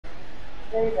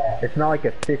It's not like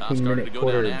a 15-minute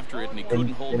quarter. After it, and he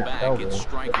couldn't hold back. It's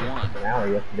strike one. An hour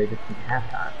yesterday, just in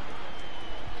halftime.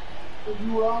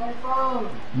 You were on your phone.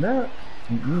 No.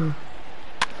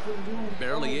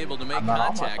 Barely able to make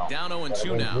contact. Down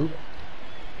 0-2 now.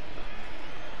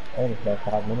 Only about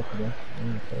 5 minutes ago.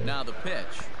 Now the pitch.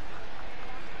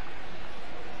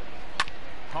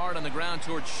 Hard on the ground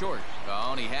towards short.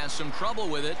 Oh, and he has some trouble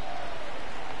with it.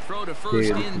 Throw to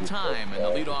first in time, and the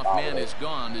leadoff man is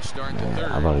gone to start the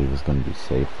third. I thought he was going to be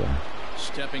safe there.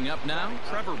 Stepping up now,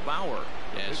 Trevor Bauer,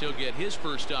 as he'll get his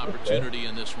first opportunity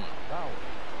in this one.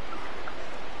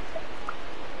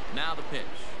 Now the pitch.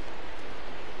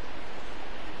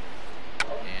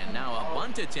 And now a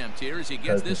bunt attempt here as he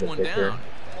gets this one down.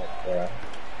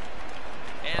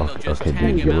 And they'll just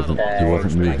tag him out along the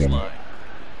first baseline.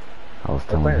 I was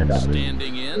telling him to move.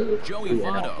 Standing in, Joey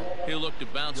Votto. He'll look to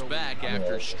bounce back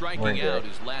after striking out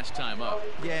his last time up.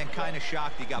 Yeah, and kind of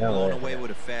shocked he got blown away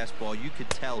with a fastball. You could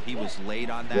tell he was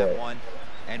late on that one.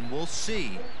 And we'll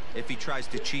see if he tries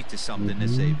to cheat to something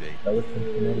this AB.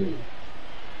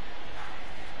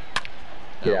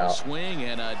 A swing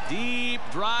and a deep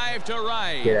drive to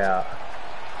right. Get out.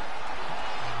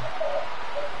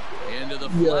 Into the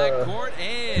flag court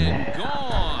and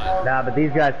gone. Nah, but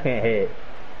these guys can't hit.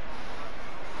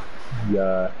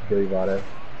 Joey Votto.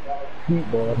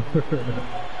 Heat ball.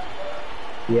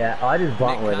 Yeah, I just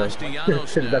bunt with them.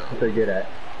 Because that's what they're good at.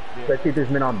 Especially if there's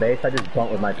men on base, I just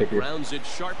bunt with my pitchers. Grounds it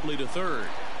sharply to third.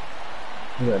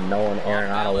 Nolan Aaron,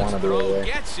 I don't want to be away.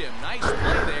 Gets him. Nice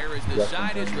play there as the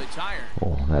side is retired.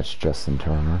 Oh, that's Justin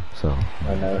Turner, so.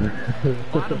 I know.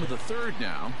 Bottom of the third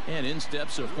now, and in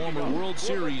steps a former World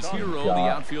Series hero, the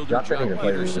outfielder Jock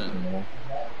Peterson.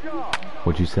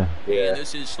 What'd you say? And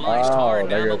this is sliced hard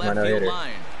down the left field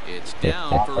line. It's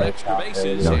down for extra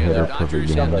bases, No and hitter, the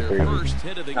Dodgers have their first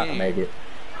hit of the Not make game. it.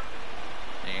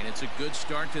 And it's a good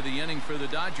start to the inning for the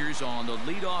Dodgers on the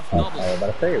leadoff double. I was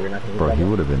about to say, we're not going to Bro, he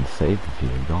would have been safe if he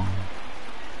had gone.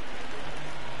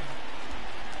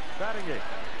 Batting it,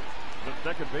 the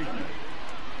second baseman,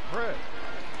 Preston.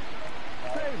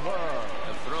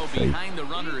 A throw behind the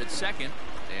runner at second,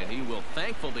 and he will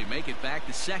thankfully make it back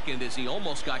to second as he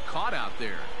almost got caught out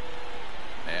there.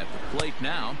 At the plate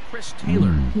now, Chris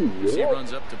Taylor. As he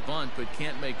runs up to bunt but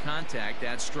can't make contact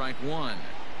at strike one.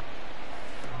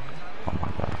 Oh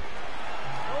my God.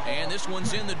 And this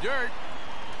one's in the dirt.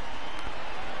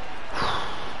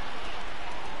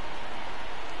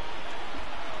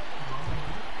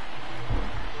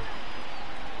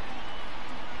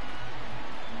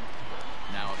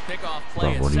 Now a pickoff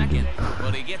play at second,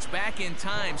 but he gets back in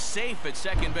time, safe at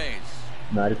second base.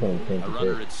 No, I just want to change A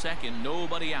runner at second,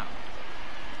 nobody out.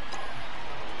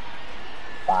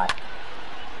 5.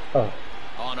 Oh.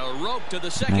 On a rope to the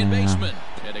second baseman.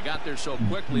 And it got there so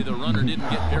quickly the runner didn't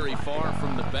get very far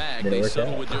from the bag. They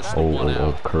settled with just one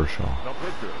out. Kershaw.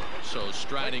 So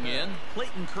striding in,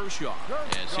 Clayton Kershaw,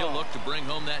 as he'll look to bring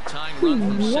home that tying run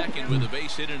from second with a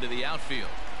base hit into the outfield.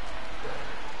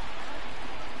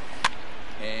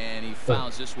 And he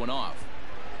fouls this one off.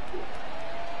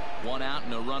 One out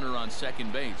and a runner on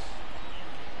second base.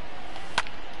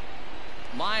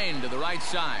 Line to the right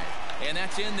side. And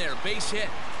that's in there. Base hit.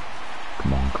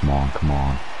 Come on, come on, come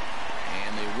on.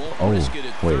 And they won't risk it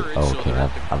at third, so they're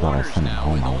at the corners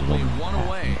now with only one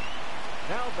away.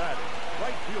 Now batting,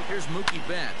 right field. Here's Mookie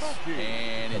Betts,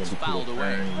 and it's fouled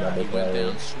away. He went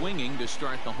down swinging to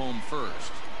start the home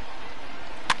first.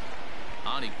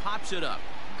 And he pops it up,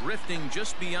 drifting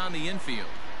just beyond the infield.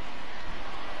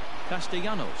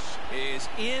 Castellanos is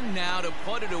in now to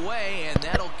put it away, and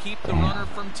that'll keep the runner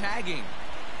from tagging.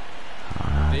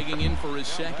 Digging in for his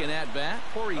second at-bat,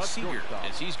 Corey Seager,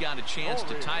 as he's got a chance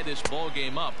to tie this ball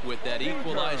game up with that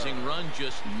equalizing run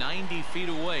just 90 feet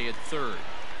away at third.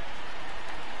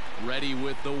 Ready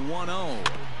with the 1-0.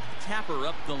 Tapper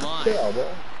up the line.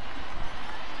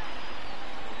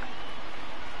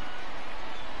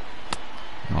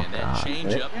 And that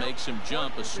changeup makes him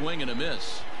jump, a swing and a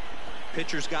miss.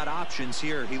 Pitcher's got options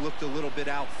here. He looked a little bit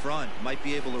out front. Might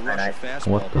be able to rush a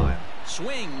fastball by him.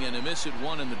 Swing and a miss at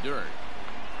one in the dirt.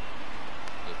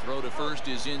 The throw to first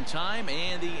is in time,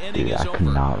 and the inning is over. I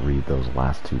cannot read those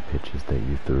last two pitches that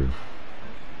you threw.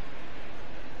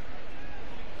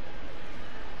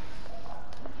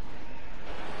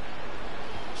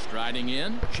 Striding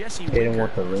in, Jesse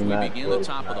Winker. We begin the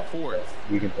top of the fourth.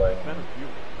 You can play.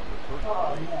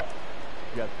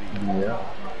 Yeah.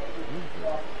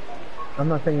 I'm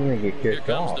not saying you're going to get kicked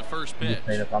off. Here comes the first pitch.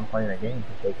 If I'm playing a game,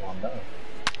 just take one down.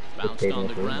 Bounced on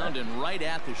the ground and right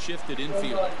at the shifted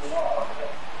infielder.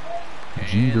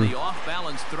 And the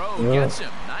off-balance throw gets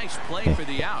him. Nice play for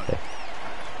the out.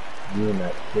 You and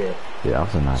that kid. Yeah, that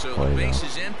was a nice So play, the base though.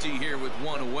 is empty here with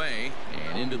one away.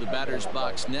 And into the batter's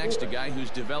box next, a guy who's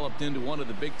developed into one of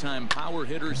the big-time power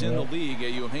hitters in the league,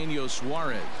 Eugenio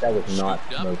Suarez. That was not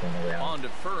Scooped up smoking around. on to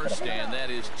first, and that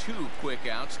is 2 quick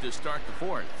outs to start the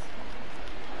 4th.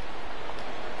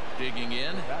 Digging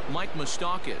in, Mike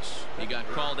Moustakas. He got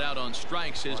called out on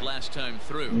strikes his last time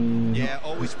through. Yeah,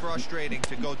 always frustrating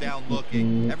to go down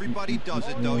looking. Everybody does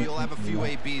it, though. You'll have a few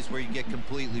ABs where you get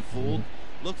completely fooled.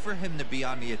 Look for him to be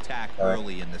on the attack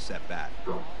early in the at-bat.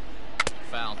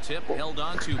 Foul tip held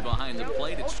onto behind the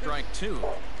plate at strike 2.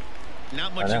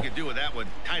 Not much you can do with that one.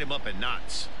 Tied him up in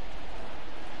knots.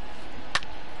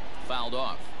 Fouled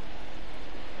off.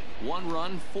 1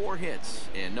 run, 4 hits,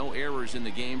 and no errors in the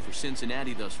game for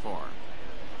Cincinnati thus far.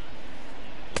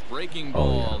 Breaking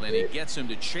ball, and he gets him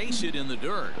to chase it in the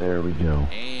dirt. There we go.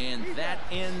 And that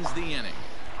ends the inning.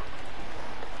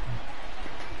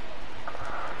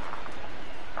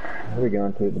 Are we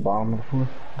going to the bottom of the 4th?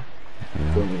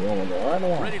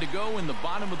 Ready to go in the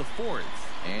bottom of the 4th.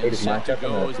 And set to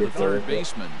go is the third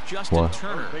baseman, Justin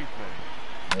Turner.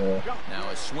 Now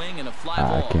a swing and a fly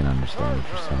ball. I can't understand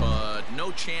what you're saying. But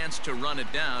no chance to run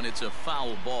it down. It's a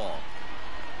foul ball.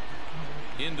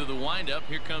 Into the windup.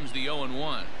 Here comes the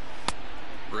 0-1.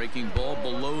 Breaking ball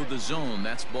below the zone.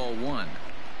 That's ball 1.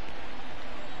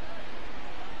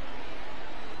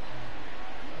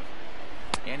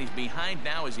 And he's behind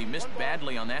now as he missed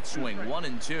badly on that swing.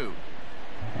 1-2.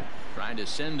 Trying to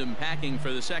send him packing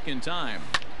for the second time.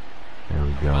 There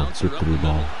we go. Bouncer Get up the through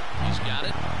middle. ball. He's got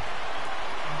it.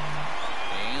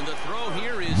 And the throw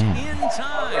here is in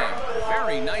time.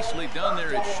 Very nicely done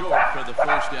there at short for the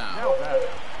first down.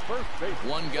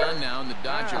 One gone now in the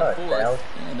Dodger 4th.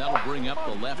 And that'll bring up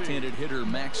the left-handed hitter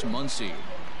Max Muncy.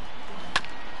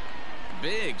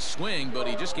 Big swing, but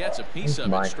he just gets a piece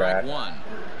of it. Strike 1.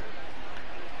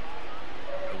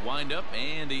 The windup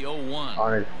and the 0-1.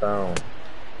 On his phone.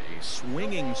 A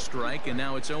swinging strike, and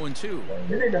now it's 0-2.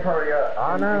 You need to hurry up.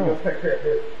 I know. You're gonna take care of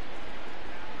this.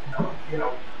 You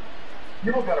know,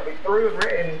 you were gonna be through and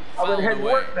ready. I would have had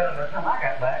work done by the time I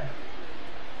got back.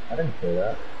 I didn't say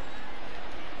that.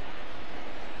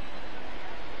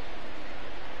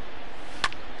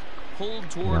 Pulled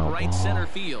toward No right ball. center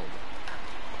field.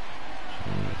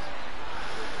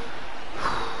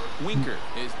 Winker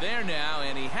is there now,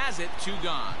 and he has it. 2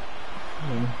 gone.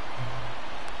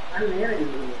 I didn't hear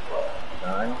you.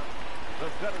 9.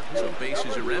 So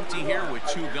bases are empty here with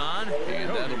 2 gone, and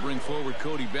that'll bring forward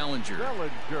Cody Bellinger.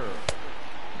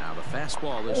 Now the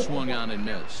fastball is swung on and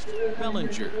missed.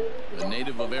 Bellinger, the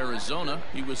native of Arizona,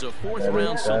 he was a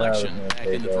 4th-round selection back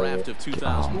in the draft of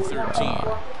 2013.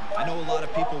 I know a lot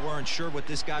of people weren't sure what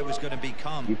this guy was going to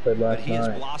become, but he has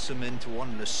blossomed into one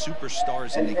of the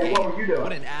superstars in the game.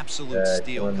 What an absolute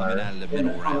steal coming out of the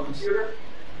middle rounds.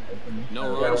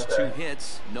 No runs, 2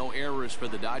 hits, no errors for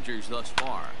the Dodgers thus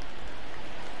far.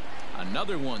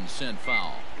 Another one sent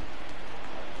foul.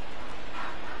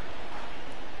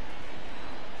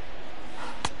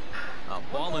 A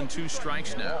ball and 2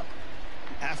 strikes now.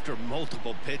 After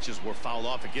multiple pitches were fouled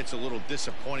off, it gets a little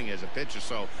disappointing as a pitcher,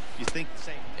 so you think the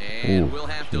same. And we'll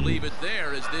have to leave it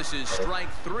there as this is strike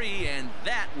 3, and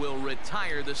that will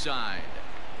retire the side.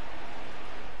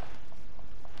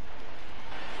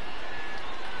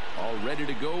 All ready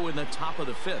to go in the top of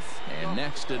the 5th. And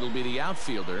next it'll be the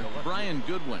outfielder, Brian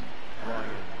Goodwin.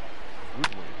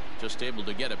 Just able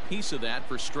to get a piece of that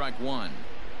for strike 1.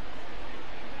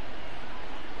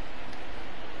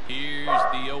 Here's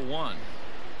the 0-1.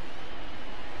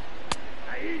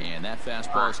 And that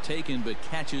fastball is taken but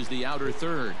catches the outer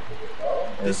third.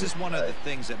 This is one of the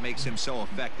things that makes him so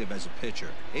effective as a pitcher.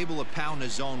 Able to pound the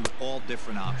zone with all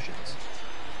different options.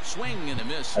 Swing and a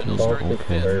miss, and he'll start the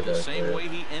 5th the same way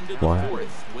he ended the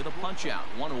 4th with a punch out.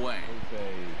 1 away.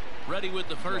 Ready with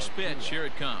the first pitch. Here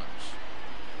it comes.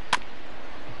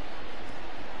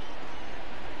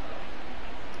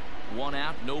 One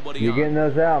out, nobody You're on. getting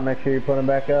those out. Make sure you put them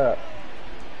back up.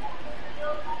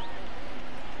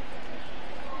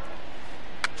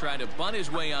 Try to bunt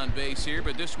his way on base here,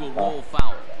 but this will roll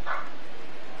foul.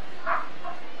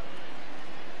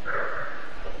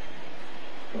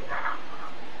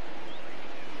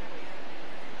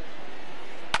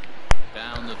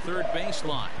 Down the third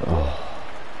baseline.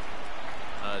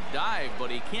 A dive,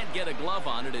 but he can't get a glove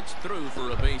on it. It's through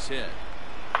for a base hit.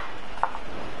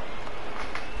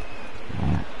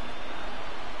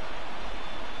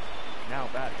 Now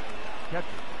batting, catcher,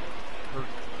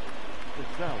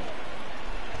 Preston.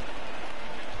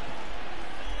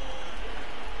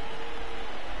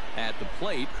 At the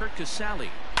plate, Kurt Casale.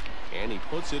 And he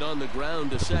puts it on the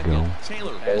ground to second.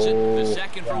 Taylor has it. The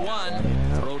second for one.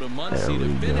 Yeah. Throw to Muncy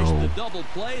to finish the double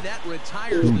play. That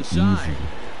retires the side.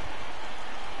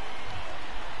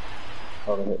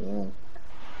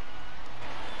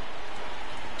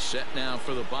 Set now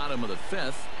for the bottom of the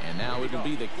fifth. And now it'll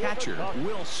be the catcher,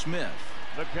 Will Smith.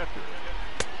 The catcher.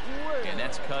 And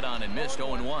that's cut on and missed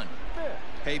 0-1.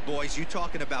 Hey, boys, you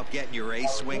talking about getting your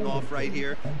ace swing off right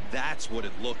here? That's what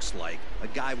it looks like. A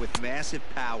guy with massive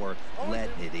power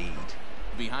letting it eat.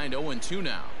 Behind 0-2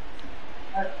 now.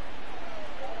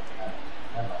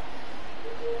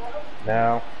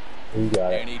 Now, you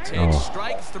got it. And he takes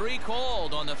strike three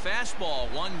called on the fastball.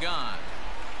 One gone.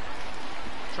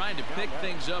 Trying to pick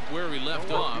things up where he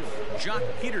left off. Jock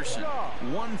Peterson,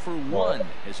 1 for 1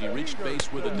 as he reached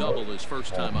base with a double his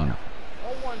first time up.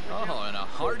 Oh, and a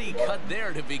hearty cut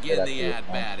there to begin the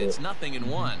at-bat. It's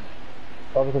 0-1.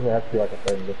 Probably because it has to be like a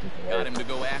third distance. Got him to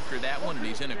go after that one, and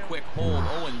he's in a quick hold,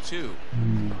 0-2.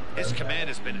 His command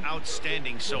has been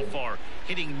outstanding so far,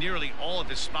 hitting nearly all of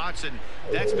his spots, and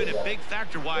that's been a big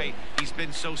factor why he's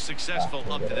been so successful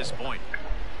up to this point.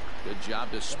 Good job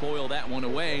to spoil that one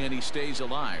away, and he stays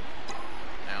alive.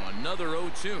 Now another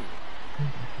 0-2.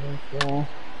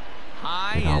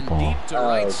 High and deep to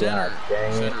right center.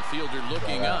 Center fielder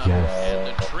looking up.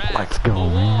 And the track. Let's go,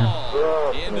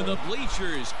 man. Into the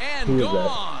bleachers and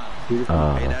gone.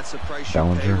 Hey, that's the price you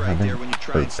pay right there when you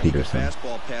try and sneak a Peterson.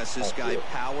 fastball past this guy.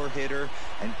 Power hitter,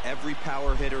 and every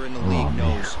power hitter in the league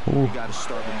knows you got to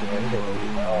start with the number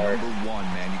one,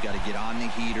 man. You got to get on the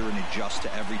heater and adjust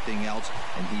to everything else,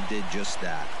 and he did just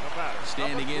that.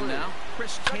 Standing in now,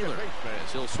 Chris Taylor,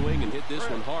 as he'll swing and hit this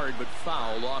one hard, but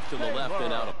foul off to the left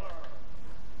and out of.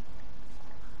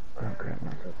 Oh, crap, my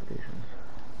substitutions.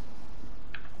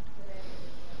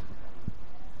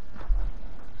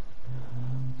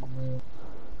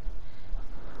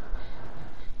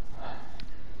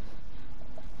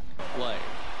 Play.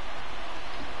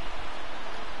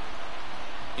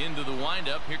 Into the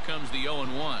windup. Here comes the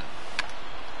 0-1.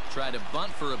 Try to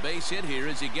bunt for a base hit here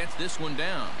as he gets this one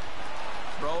down.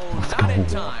 Throw not in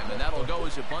time, and that'll go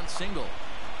as a bunt single.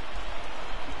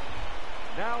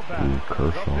 Now back.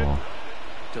 Kershaw.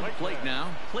 To the plate now,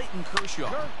 Clayton Kershaw.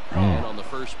 And on the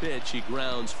first pitch, he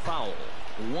grounds foul.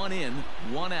 1 in,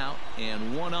 1 out,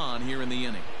 and 1 on here in the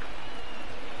inning.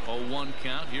 0-1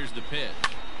 count. Here's the pitch.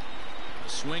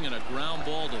 Swing and a ground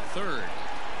ball to third.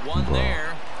 One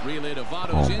there. Relay to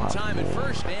Votto's in time at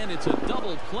first, and it's a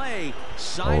double play.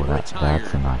 Side retired.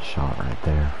 That's a nice shot right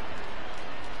there.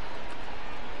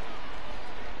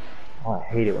 Oh, I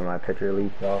hate it when my pitcher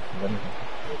leads off.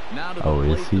 Now to the Oh,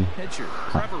 plate, is he? the pitcher,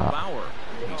 Trevor Bauer.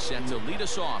 He's set to lead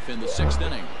us off in the 6th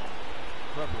inning.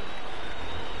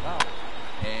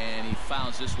 And he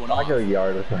fouls this one off. I go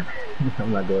yard with him.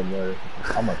 I'm not going yard.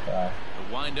 I'm gonna try.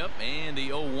 The windup and the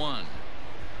 0-1.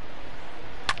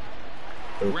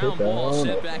 Ground ball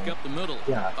sent back up the middle.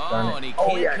 Yeah, oh, and he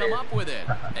can't come up with it.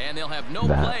 And they'll have no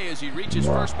play as he reaches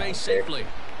first base safely.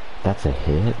 That's a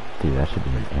hit? Dude, that should be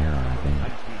an error, I think.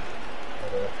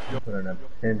 Putting a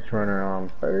pinch runner on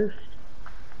first.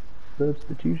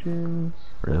 Substitutions.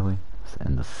 Really?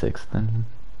 In the 6th inning?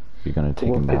 You're gonna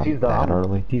take him out he's that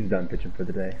early? He's done pitching for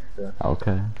the day. So.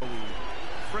 Okay.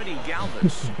 Freddie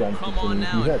Galvis will come on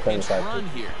now and pinch run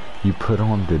here. You put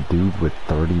on the dude with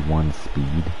 31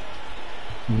 speed?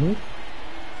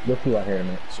 Let's see what here in a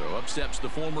minute. So up steps the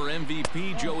former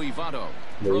MVP Joey Votto.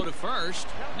 Throw to first,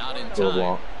 not in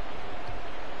time.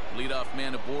 Leadoff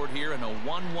man aboard here in a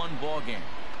 1-1 ball game.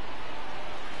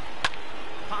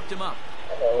 Popped him up.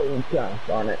 Oh, gosh,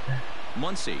 on it.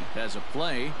 Muncy has a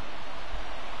play.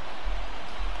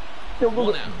 1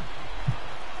 out.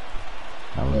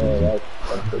 That was easy. That's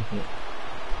unfortunate.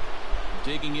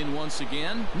 Digging in once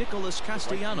again, Nicholas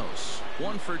Castellanos.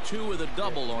 1 for 2 with a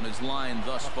double on his line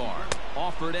thus far.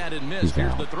 Offered at and missed.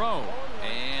 Here's the throw.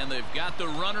 And they've got the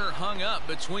runner hung up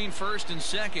between first and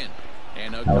second.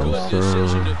 And a good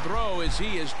decision to throw as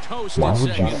he is toasted Why would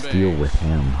second you base. steal with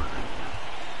him?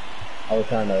 I was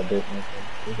trying to do it.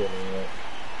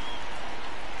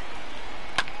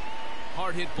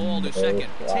 Hard hit ball to second.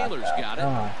 Taylor's got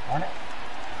it.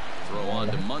 Throw on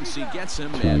to Muncy, gets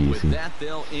him, and with that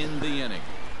they'll end the inning.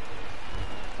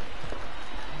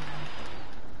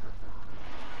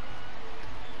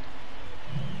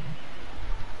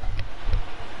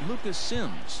 Lucas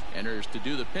Sims enters to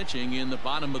do the pitching in the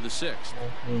bottom of the 6th.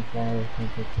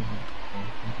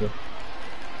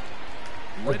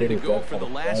 Ready to go for the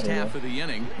last half of the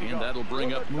inning, and that'll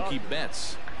bring up Mookie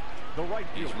Betts.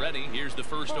 He's ready. Here's the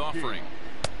first offering.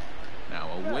 Now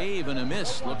a wave and a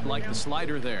miss looked like the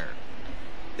slider there.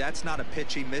 That's not a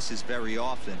pitch he misses very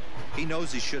often. He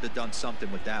knows he should have done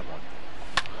something with that one.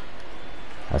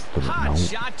 That's the Hot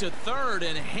shot to third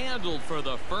and handled for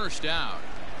the first out.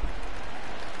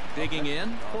 Digging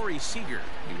in, Corey Seager.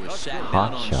 He was sat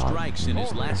down on strikes in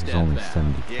his last at-bat.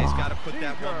 Yeah, he's got to put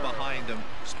that one behind him,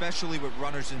 especially with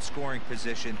runners in scoring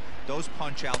position. Those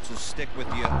punch-outs will stick with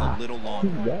you a little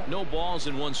longer. No balls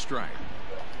and 1 strike.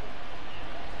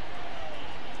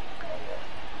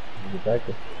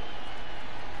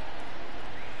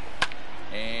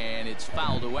 And it's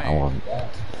fouled away.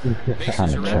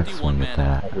 Bases are empty, 1 man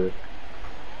out. This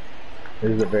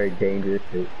is a very dangerous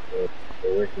hit.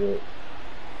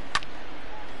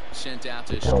 Sent out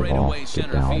to straightaway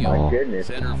center field. My goodness.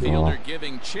 Center fielder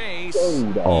giving chase.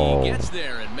 He gets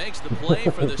there and makes the play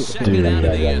for the second out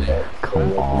of the inning.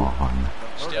 Come on.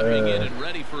 Stepping in and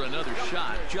ready for another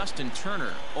shot, Justin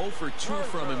Turner. 0 for 2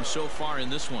 from him so far in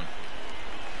this one.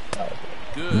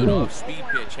 Good off-speed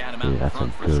pitch had him out in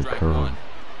front for strike 1.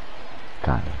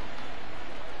 Kind of.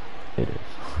 It is.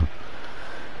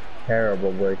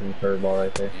 Terrible working curveball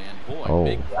right there. And boy,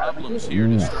 big problems here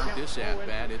to start this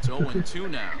at-bat. It's 0-2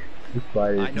 now.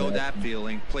 I know that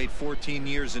feeling. Played 14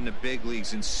 years in the big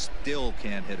leagues and still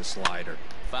can't hit a slider.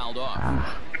 Fouled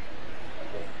off.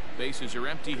 Bases are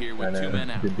empty here with 2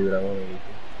 men out. Do what I wanted to do.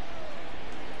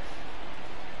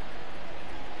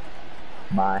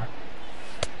 Bye.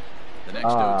 The next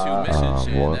 0-2 misses,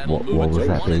 and that'll move it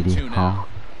to 1-2 now.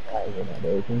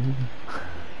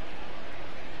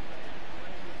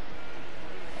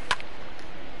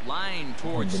 Line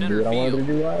towards center field.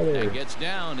 And gets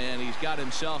down, and he's got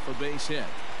himself a base hit.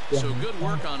 So good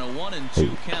work on a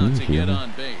 1-2 count to get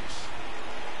on base.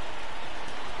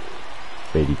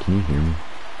 Beatty, can you hear me?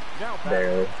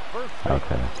 Barely.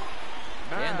 Okay.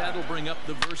 And that'll bring up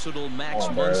the versatile Max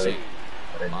Muncy.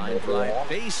 Line drive,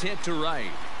 base hit to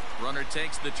right. Runner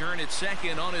takes the turn at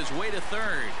second on his way to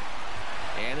third.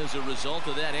 And as a result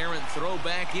of that errant throw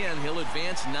back in, he'll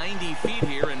advance 90 feet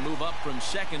here and move up from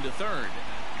second to third.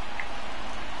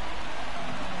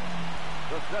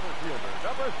 The center fielder,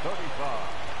 number 35,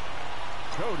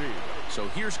 Cody. So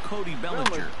here's Cody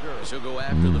Bellinger. He'll go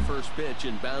after the first pitch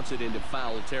and bounce it into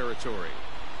foul territory.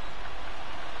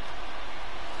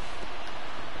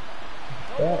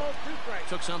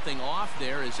 Took something off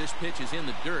there as this pitch is in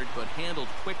the dirt, but handled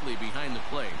quickly behind the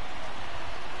plate.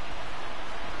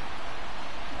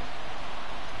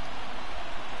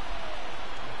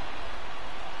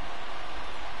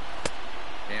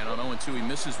 And on 0-2, he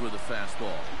misses with a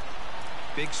fastball.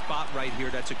 Big spot right here.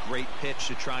 That's a great pitch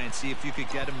to try and see if you could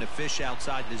get him to fish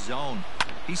outside the zone.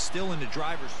 He's still in the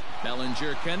driver's.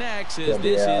 Bellinger connects as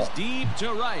this is deep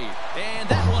to right. And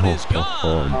that one is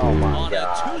gone on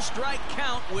a 2-strike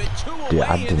count with 2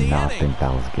 away in the inning. I did not think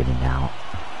that was getting out.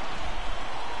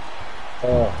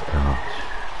 Oh, gosh.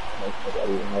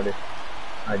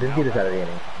 I just get this out of the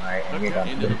inning. Alright, and you're done.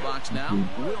 Into the box now,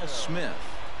 Will Smith.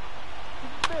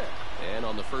 And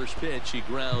on the first pitch, he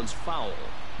grounds foul.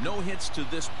 No hits to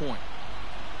this point.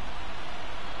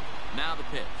 Now the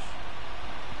pitch.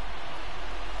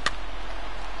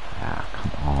 Ah,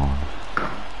 come on.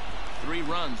 3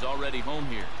 runs already home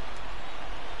here.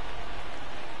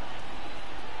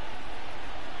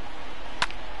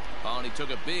 Oh, and he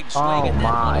took a big swing at that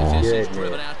one as this is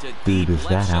driven out to deep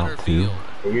left center field.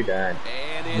 You're done.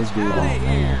 And it's out of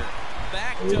here.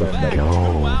 Back-to-back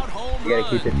 2-out home runs. You gotta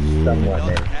keep it somewhat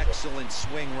Another excellent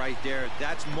swing right there.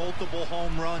 That's multiple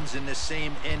home runs in the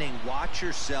same inning. Watch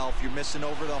yourself. You're missing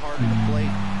over the heart of the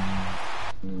plate.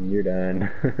 You're done.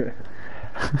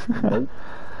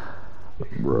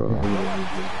 Bro.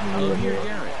 Javier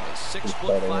Garrett, a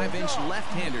 6'5"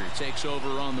 left-hander, takes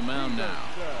over on the mound now.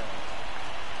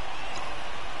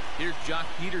 Here's Jock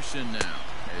Peterson now,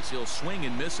 as he'll swing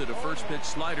and miss at a first pitch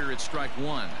slider at strike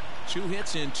 1. 2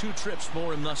 hits in 2 trips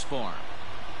for him thus far.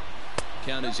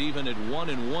 Count is even at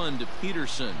 1-1 to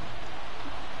Peterson.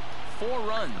 4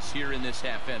 runs here in this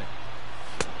half inning.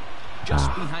 Just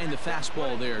behind the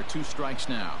fastball there. 2 strikes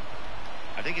now.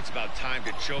 I think it's about time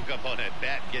to choke up on that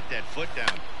bat and get that foot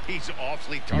down. He's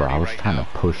awfully tardy Bro, I was right trying now. to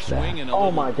push that.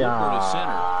 Oh my God. To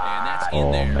center, and that's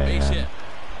in there. Man. Base hit.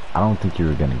 I don't think you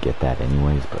were going to get that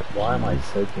anyways, but... Why am I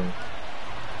searching?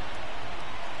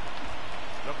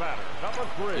 The batter, number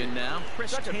 3. In now,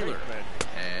 Chris Taylor. baseman.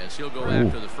 As he'll go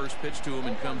after the first pitch to him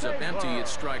and comes up empty at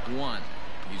strike 1.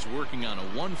 He's working on a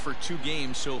 1-for-2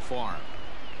 game so far.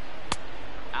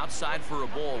 Outside for a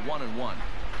ball, 1-1.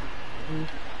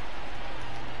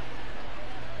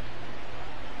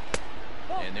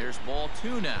 And there's ball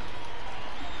 2 now.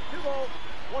 2 balls,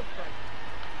 1 strike.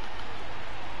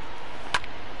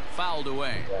 Fouled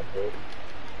away.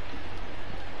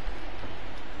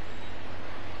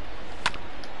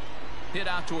 Hit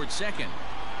out towards second.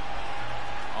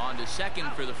 On to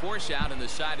second for the force out, and the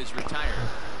side is retired.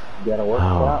 You gotta work it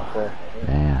out for it.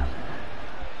 Man.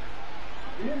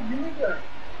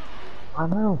 I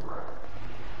know.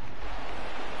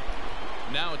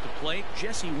 Now at the plate,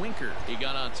 Jesse Winker. He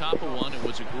got on top of one and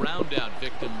was a ground out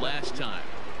victim last time.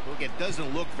 Look, it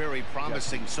doesn't look very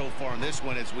promising so far in this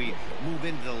one as we move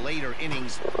into the later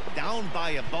innings. Down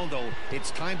by a bundle,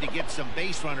 it's time to get some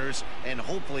base runners and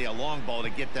hopefully a long ball to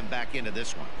get them back into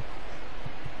this one.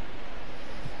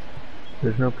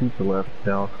 There's no pizza left,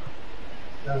 Dallas.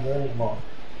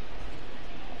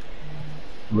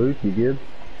 Luke, you good?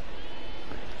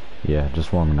 Yeah,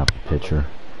 just warming up the pitcher.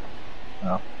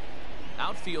 Oh.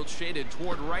 Outfield shaded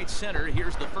toward right center.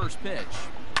 Here's the first pitch.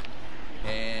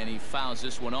 And he fouls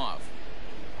this one off.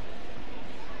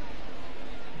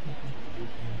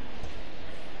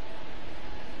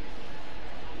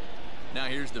 Now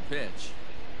here's the pitch.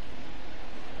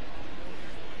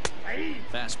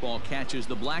 Fastball catches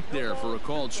the black there for a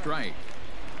called strike.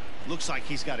 Looks like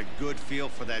he's got a good feel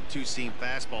for that two-seam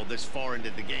fastball this far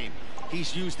into the game.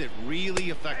 He's used it really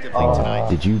effectively tonight.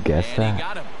 Did you guess And that? he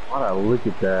got him. Wow, look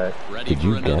at that. Ready Did for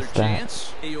you another guess that?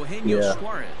 chance? Eugenio Yeah.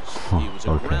 Suarez. Huh, He was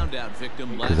a okay. ground out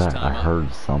victim last Because time I up.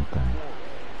 heard something.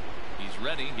 He's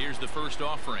ready. Here's the first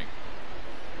offering.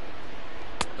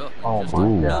 Oh just my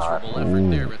a God. miserable effort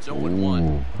there. It's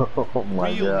 0-1. Oh my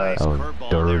Real God. nice That was curveball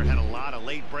there. dirty. Had a lot of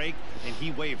late break, and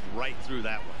he waved right through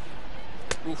that one.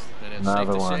 Oof, and it's Another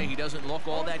safe to one. say he doesn't look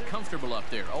all that comfortable up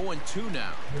there. 0-2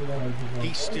 now.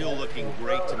 He's still looking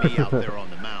great to me out there on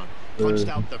the mound. Punched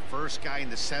out the first guy in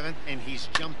the 7th, and he's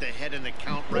jumped ahead in the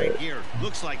count right here.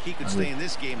 Looks like he could stay in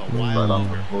this game a while Right on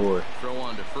longer. the board. Throw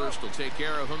on to first will take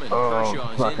care of him, and Oh,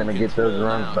 Kershaw's not in gonna get those control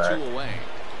runs now, back. 2 away.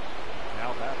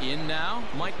 In now,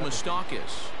 Mike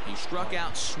Moustakas. He struck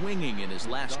out swinging in his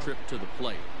last trip to the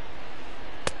plate.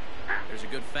 There's a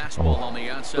good fastball on the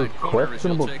outside Those corner as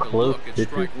he'll questionable take a close look at pitches.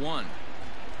 strike one.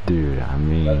 Dude, I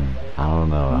mean, I don't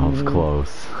know. That was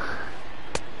close.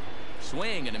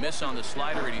 Swing and a miss on the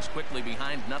slider, and he's quickly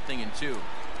behind 0-2.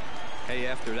 Hey,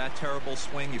 after that terrible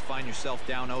swing, you find yourself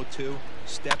down 0-2.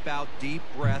 Step out, deep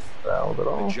breath, Fouled it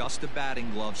all. adjust the batting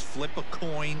gloves, flip a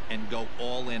coin, and go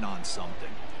all in on something.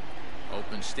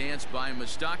 Open stance by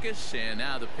Moustakas, and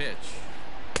now the pitch.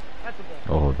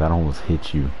 Oh, that almost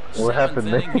hit you. What happened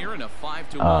Seventh inning there? here in a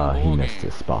 5-1 He ball missed game.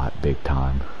 his spot big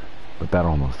time. But that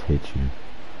almost hit you.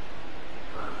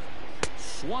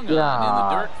 Swung on Yeah, in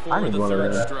the dirt I for need the one of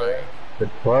third that. strike. The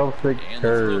 12-6 And the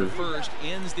throw to curve. first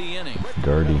ends the inning.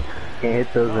 Dirty. Can't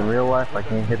hit those in real life. I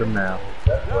can't hit them now.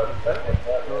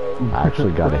 I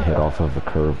actually got a hit off of a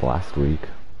curve last week.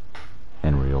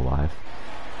 In real life.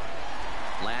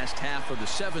 Last half of the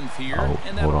 7th here, Oh,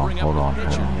 and that'll hold on, bring hold up on, the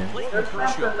pitcher, hold on. Clayton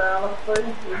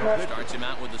Kershaw. Starts him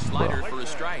out with the slider for a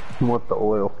strike. Who wants the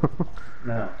oil?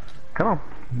 No. Come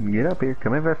on. Get up here.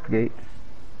 Come investigate.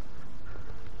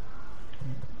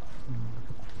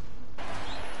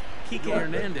 Kike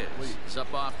Hernandez is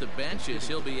up off the bench as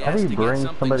he'll be How do asked you to bring get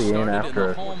something somebody in started in after the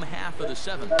a- home half of the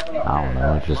 7th. I don't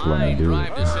know. It just let me Line do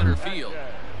drive to center it. field.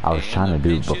 I was And trying to the do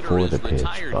pinch hitter before is the pitch,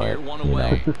 retired but here, one you know,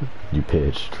 away. you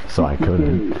pitched, so I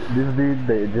couldn't. This dude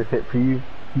that just hit for you,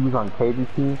 he was on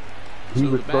KBC. He So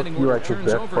was the supposed batting to be order like his turns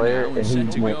best over player, now and set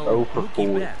he to went go 0 for Mookie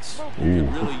 4. Betts. Who Ooh.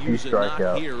 could really use a knock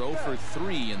strikeouts. here, 0 for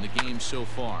 3 in the game so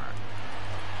far.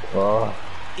 Oh,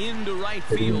 Into right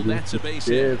field, that's a base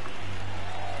hit.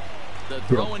 The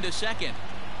throw into second.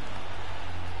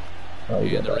 Oh, you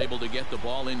And got they're that. able to get the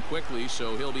ball in quickly,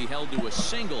 so he'll be held to a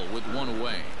single with 1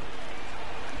 away.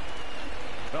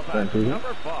 The batter,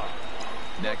 number 5.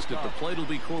 Next at the plate will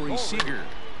be Corey Seager.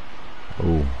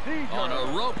 Oh, On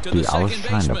a rope to Dude, the I was second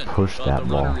trying to baseman. push But that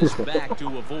the runner ball. is back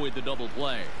to avoid the double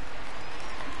play.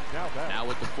 Now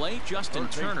at the plate, Justin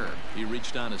Turner. He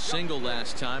reached on a single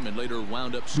last time and later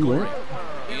wound up scoring.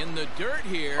 In the dirt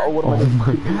here. Oh, what am I oh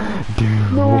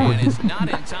doing? my dude. And it's not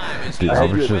in time as Dude, he's I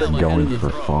in was just well ahead going of the for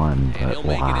throw. fun, And but he'll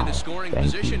make it wow, into scoring thank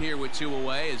position you. here with 2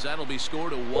 away as that'll be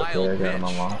scored a Okay, wild I got him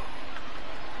pitch. on.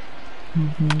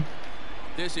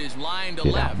 This is line to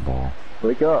Get left. out, ball.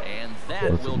 Wake up. And that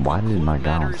will Why did my conclude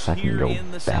guy on matters second here go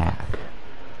in the back?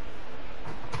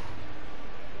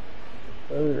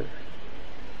 7th.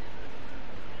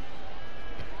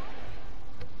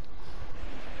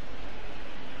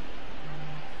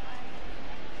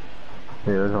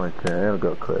 Yeah, there's only 10. It'll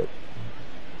go quick.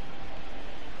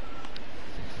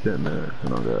 Sitting there.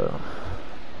 It'll go.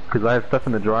 Because I have stuff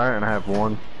in the dryer and I have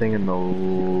one thing in the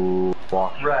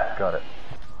wash. Right. Got it.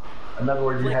 In other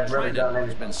words, you Blake have really done Trinan has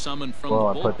anything. been summoned from Well,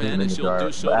 I the put these bullpen in as the he'll dryer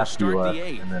do so to after you start left, the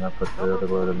 8th. and then I put the other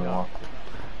load in the wash.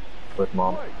 with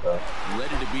mom. So.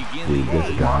 Ready to begin Dude, the this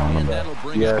eighth, guy on and the that'll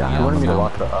bring Yeah, up she the wanted me to outfield.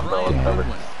 lock the umbrella Brian cover.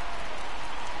 Goodwin.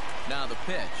 Now the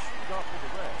pitch.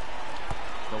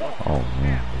 Oh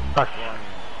man.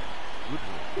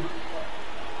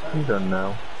 He doesn't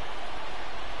know.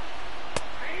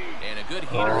 And a good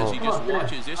heater as he just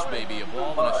watches this baby, a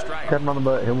ball and a strike. Cut him on the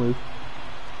butt, he'll move.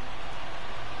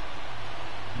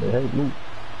 Hey, move.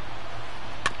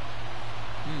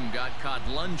 Got caught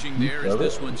lunging there as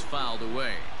this one's fouled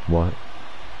away. What?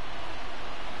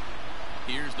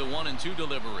 Here's the 1-2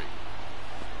 delivery.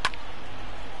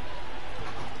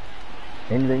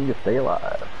 Anything to stay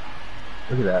alive.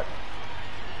 Look at that.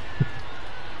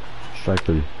 Strike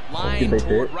 3. Line they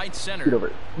toward fit? right center. Get over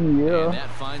it. And Yeah. that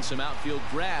finds some outfield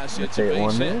grass. Let's It's a say it base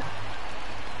one hit. there.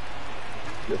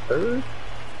 Yes, sir.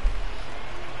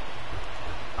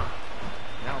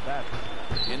 Now that.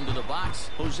 Into the box,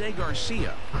 Jose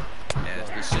Garcia. As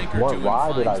the sinker What- to him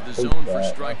why did I finds the take zone for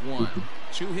that? strike That's one. stupid.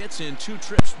 2 hits and 2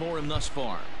 trips for him thus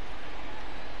far.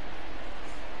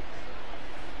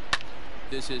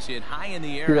 This is hit high in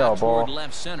the air Get out out, toward ball.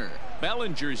 left center.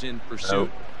 Bellinger's in pursuit.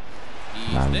 Nope.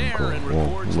 He's Not even there close. and Well,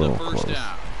 records the little first close.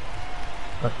 out.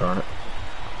 That's darn it.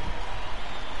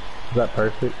 Is that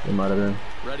perfect? It might have been.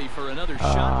 Ready for another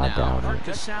I shot now. doubt Art it.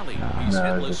 Casali. No. He's No,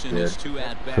 hitless just in his good. 2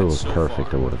 at-bats If it was so perfect,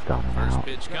 far. it would have gotten First out.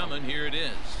 pitch coming. Here it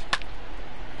is.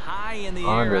 High in the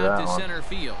Under air out that to one. center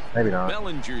field. Maybe not.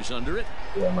 Bellinger's under it.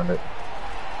 Yeah, I'm under it.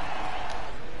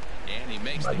 And he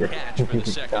makes I the guess. catch for the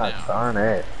second God out. darn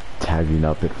it. Tagging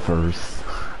up at first.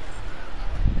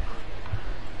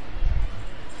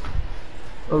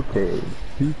 Okay,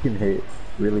 he can hit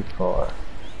really far.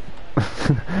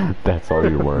 That's all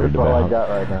you're worried That's all I about. got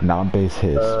right now. Non-base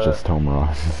hits, just home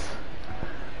runs.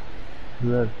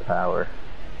 That's power.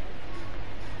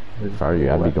 Sorry,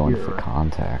 I'd be Left going here. for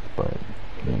contact, but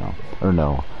you know, or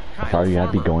no. Kyle Sorry,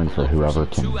 I'd be Farmer going for will look whoever some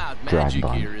can two-out drag magic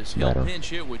by here as he'll better. pinch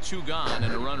hit with 2 gone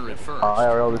and a runner at first.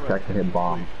 IRL just checked to hit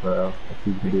bombs, so if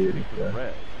he can do it, yeah.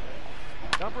 Red.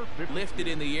 Number 50. Lifted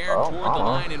in the air toward the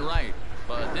line and right.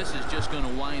 But this is just going to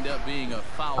wind up being a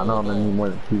foul I know I'm gonna need ball. more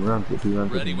than 2 runs, but 2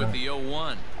 runs. Ready isn't with enough. the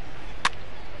 0-1.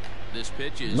 This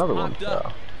pitch is Another one, popped up.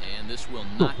 so. And this will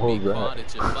not What be was that? caught.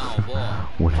 It's a foul ball.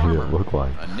 What did Farmer, it look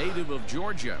like? a native of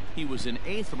Georgia. He was an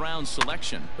 8th round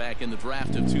selection back in the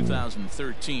draft of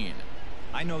 2013.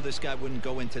 I know this guy wouldn't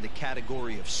go into the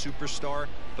category of superstar,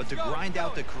 but to grind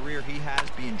out the career he has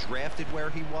being drafted where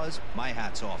he was, my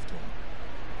hat's off to him.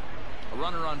 A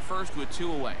runner on first with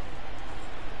 2 away.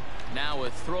 Now a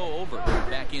throw over,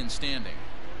 back in standing.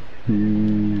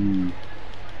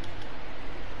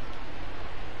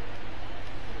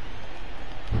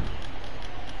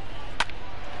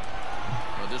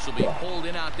 Well, this will be pulled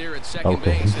in out there at second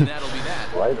Okay. base, and that'll be that.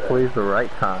 Right place, the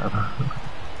right time.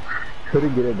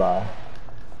 Couldn't get it by.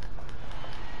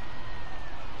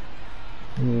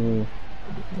 Just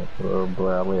gonna throw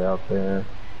Bradley out there.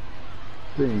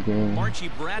 Thinking. Archie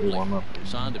Bradley Warm up.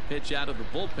 is on to pitch out of the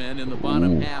bullpen in the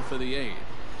bottom half of the 8th.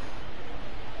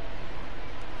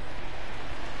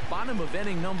 Bottom of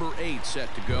inning number 8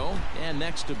 set to go, and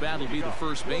next to bat will be the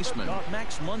first baseman,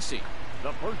 Max Muncy.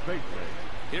 The first baseman.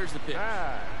 Here's the pitch,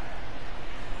 Max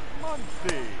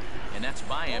Muncy. and that's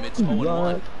by him. It's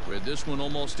 0-1. With this one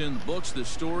almost in the books, the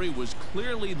story was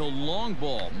clearly the long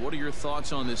ball. What are your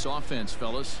thoughts on this offense,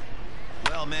 fellas?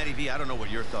 Well, Matty V, I don't know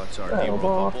what your thoughts are. Yeah, D-Roll,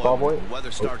 ball but boy. when the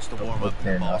weather starts to warm up and the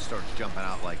Okay, ball now. starts jumping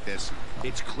out like this,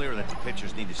 it's clear that the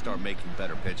pitchers need to start making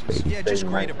better pitches. Yeah, just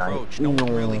great Night, night. approach. No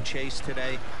one really chased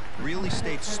today. Really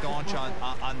stayed staunch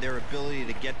on their ability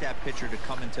to get that pitcher to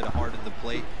come into the heart of the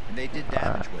plate, and they did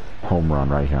damage with it. Home run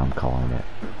right here, I'm calling it.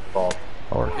 Ball.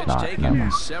 Or Pitch not, taken never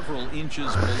mind. several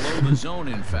inches below the zone,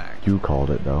 in fact. You called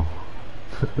it though.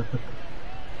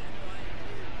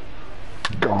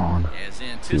 Gone. As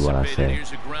See what I anticipated, say.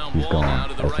 here's a ground He's ball gone. now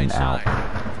to the That's right an side.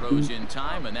 out. Throws in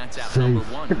time, and that's out Safe. number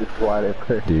 1. Just wide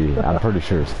open. Dude, I'm pretty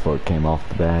sure his foot came off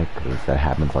the bag, because that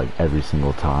happens like every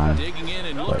single time. Digging in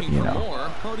and But, looking you for know. more,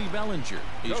 Cody Bellinger.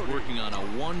 He's working on a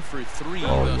 1-for-3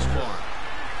 Oh, thus yeah. far.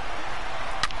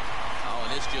 Oh,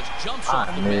 and this just jumps I off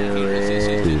the bat. knew This is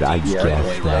it. a Dude, I deep guessed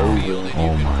straightaway right that. field, and Oh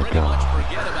you can my pretty much God.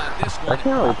 forget about this I one.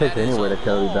 can't really pick That is anywhere a to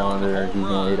Cody long Bellinger if he's home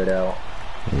gonna hit run. it out.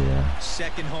 Yeah.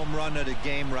 Second home run of the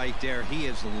game right there. He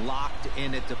is locked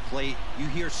in at the plate. You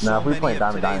hear so Now, if we many play of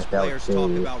Diamond today's Dynasty, I would players say- talk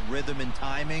about rhythm and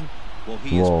timing. Well,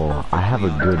 he Whoa, is I have a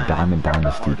perfectly good on time Diamond at the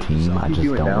Dynasty heart of the team. zone. I Keep just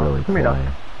you don't down. really Come here, play.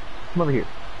 dog. Come over here.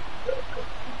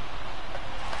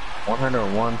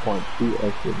 101.2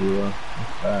 extra zero.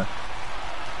 That's fast.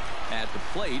 At the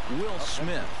plate, Will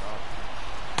Smith.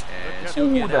 As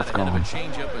he'll get out that's ahead of a gone.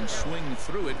 changeup and swing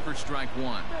through it for strike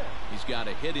 1. He's got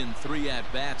a hit in 3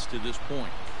 at-bats to this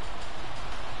point.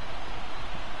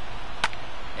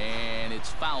 And it's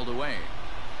fouled away.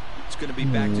 It's going to be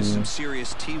back to some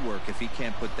serious tee work if he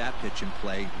can't put that pitch in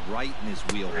play right in his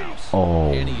wheelhouse.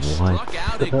 Oh, And he what? struck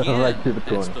out again. Right to the That's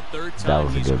corner. the third That time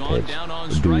was a he's good gone pitch. down on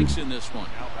Dude. strikes in this one.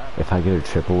 If I get a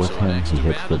triple with So him, next he to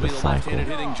hits bat for will the be the cycle. left-handed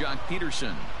hitting Jock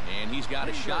Peterson. And he's got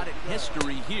a shot at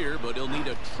history here, but he'll need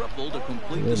a triple to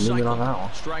complete the leave it on that cycle.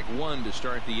 one. Strike one to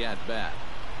start the at-bat.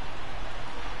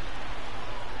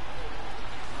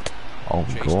 Oh,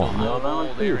 Chased a God. low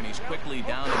ball there, and he's quickly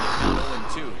down in the count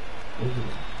 0-2.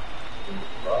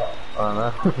 I don't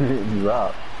know. He's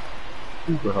out.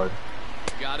 Super hard.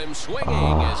 Got him swinging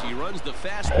as he runs the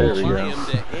fastball we by go. him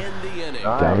to end the inning.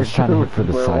 I was trying to hit for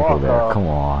the We're cycle there. walk-off. Come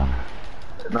on.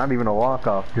 Not even a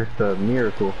walk-off, just a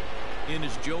miracle. In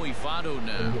is Joey Votto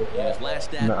now. In his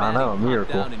last I at-bat, know, he popped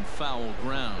miracle. down in foul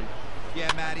ground.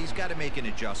 Yeah, Matt, he's got to make an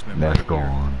adjustment That's right here.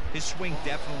 gone. His swing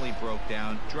definitely broke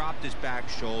down, dropped his back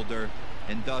shoulder,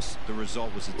 and thus the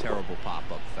result was a terrible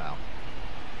pop-up foul.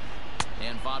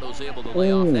 And Votto's able to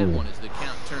lay off that one as the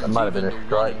count turns That might have been even a to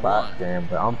strike 1-1. last game,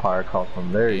 but umpire called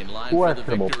some very In line for the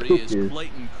questionable victory is pitches.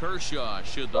 Clayton Kershaw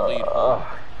should the lead hold.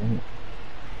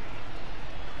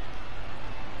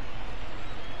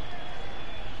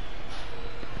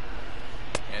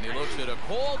 And he looks at a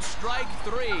cold strike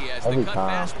three as Every the cut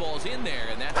time. fastball's in there,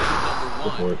 and that's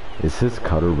number one. Is his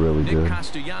cutter really Nick good?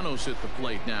 Castellanos at the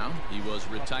plate now. He was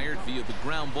retired via the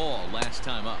ground ball last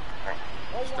time up.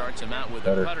 Starts him out with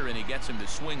a cutter, and he gets him to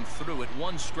swing through it.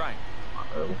 One strike.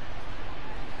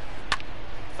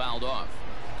 Fouled off.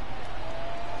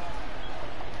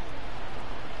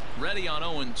 Ready on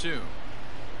 0-2.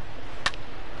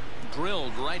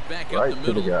 Drilled right back up Right the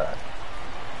to the middle. guy.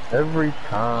 Every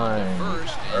time.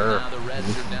 First, and now the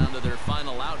Reds are down to their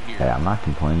final out here. Hey, I'm not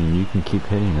complaining. You can keep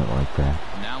hitting it like that.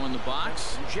 Now in the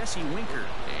box, Jesse Winker,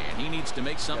 and he needs to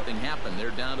make something happen.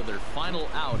 They're down to their final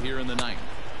out here in the ninth.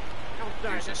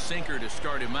 There's a sinker to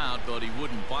start him out, but he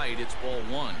wouldn't bite. It's ball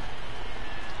one.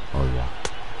 Oh, yeah.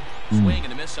 Swing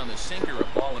and a miss on the sinker, a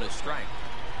ball and a strike.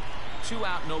 2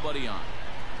 out, nobody on.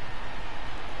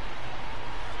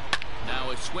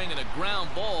 Now a swing and a ground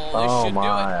ball. This Oh should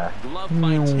my. do it. Glove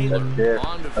by Taylor. That's it.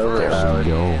 On to Over first. there we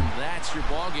go. And that's your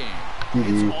ball game.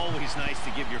 It's always nice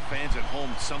to give your fans at home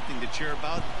something to cheer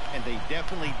about, and they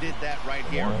definitely did that right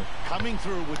here, coming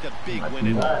through with a big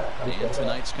win at home. And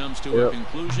tonight's comes to a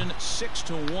conclusion,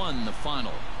 6-1 the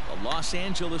final. The Los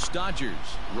Angeles Dodgers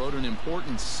rode an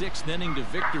important 6th inning to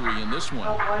victory in this one.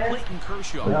 Clayton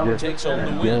Kershaw takes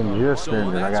home the win.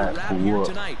 So that's a wrap here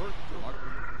tonight.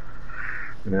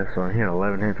 And this one, he had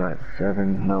 11 hits, I had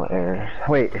 7, no error.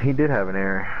 Wait, he did have an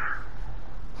error.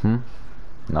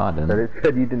 No, I But didn't. it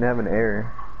said you didn't have an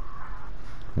error.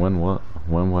 When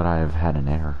would I have had an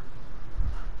error?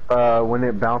 When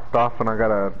it bounced off and I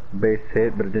got a base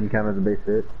hit, but it didn't count as a base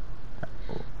hit.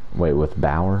 Wait, with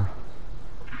Bauer?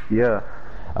 Yeah.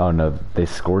 Oh, no, they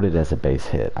scored it as a base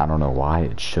hit. I don't know why.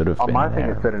 It should have On been my an thing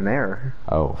error. it said an error.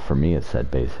 Oh, for me it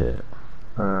said base hit.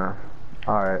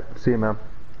 Alright. See you, man.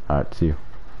 Alright, see you.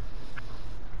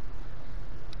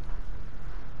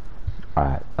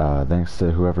 Alright, thanks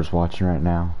to whoever's watching right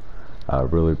now.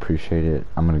 Really appreciate it.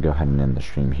 I'm gonna go ahead and end the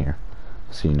stream here.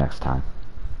 See you next time.